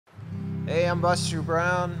Hey, I'm Buster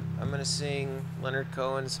Brown. I'm gonna sing Leonard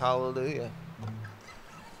Cohen's Hallelujah.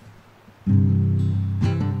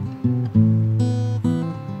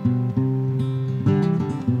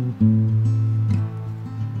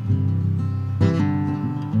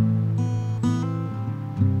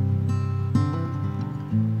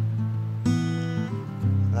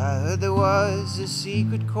 I heard there was a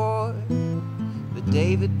secret chord that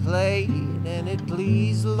David played and it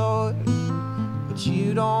pleased the Lord. But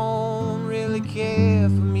you don't really care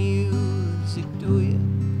for music, do you?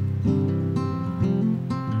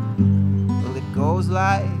 Well, it goes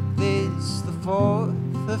like this: the fourth,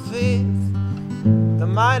 the fifth, the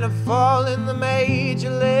minor fall and the major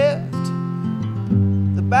lift,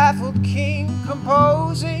 the baffled king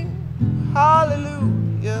composing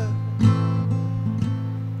hallelujah,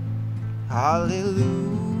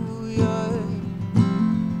 hallelujah,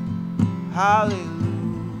 hallelujah,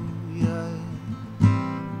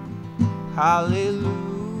 hallelujah,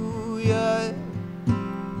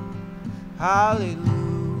 hallelujah.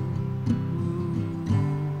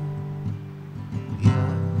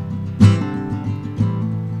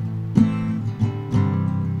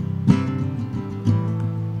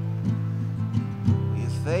 Your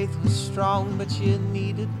faith was strong, but you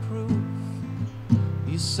needed proof.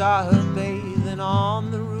 You saw her bathing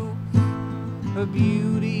on the roof, her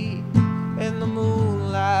beauty and the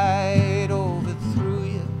moonlight overthrew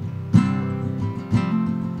you.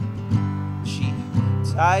 She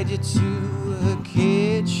tied you to her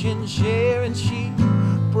kitchen chair, and she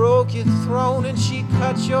broke your throne, and she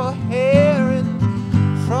cut your hair, and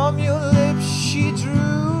from your lips she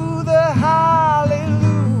drew the hallelujah,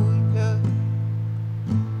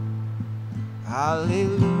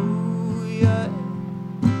 hallelujah,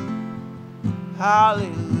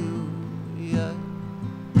 hallelujah,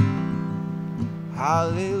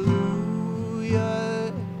 hallelujah,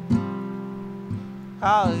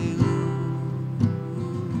 hallelujah.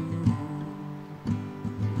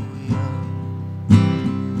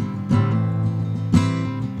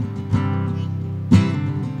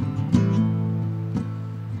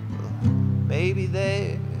 Maybe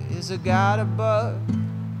there is a God above,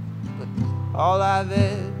 but all I've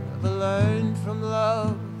ever learned from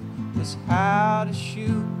love was how to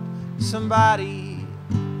shoot somebody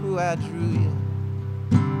who outdrew you.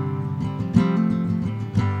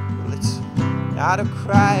 Well, it's not a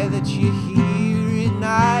cry that you hear at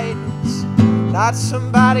night. It's not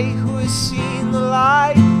somebody who has seen the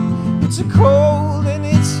light. It's a cold and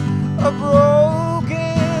it's a broken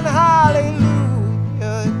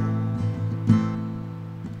hallelujah,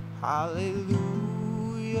 hallelujah,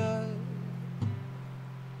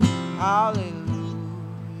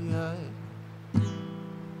 hallelujah,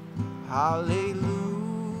 hallelujah,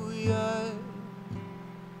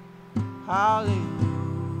 hallelujah,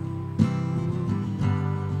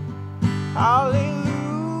 hallelujah,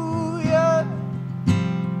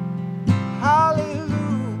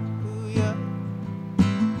 hallelujah,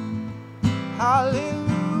 hallelujah.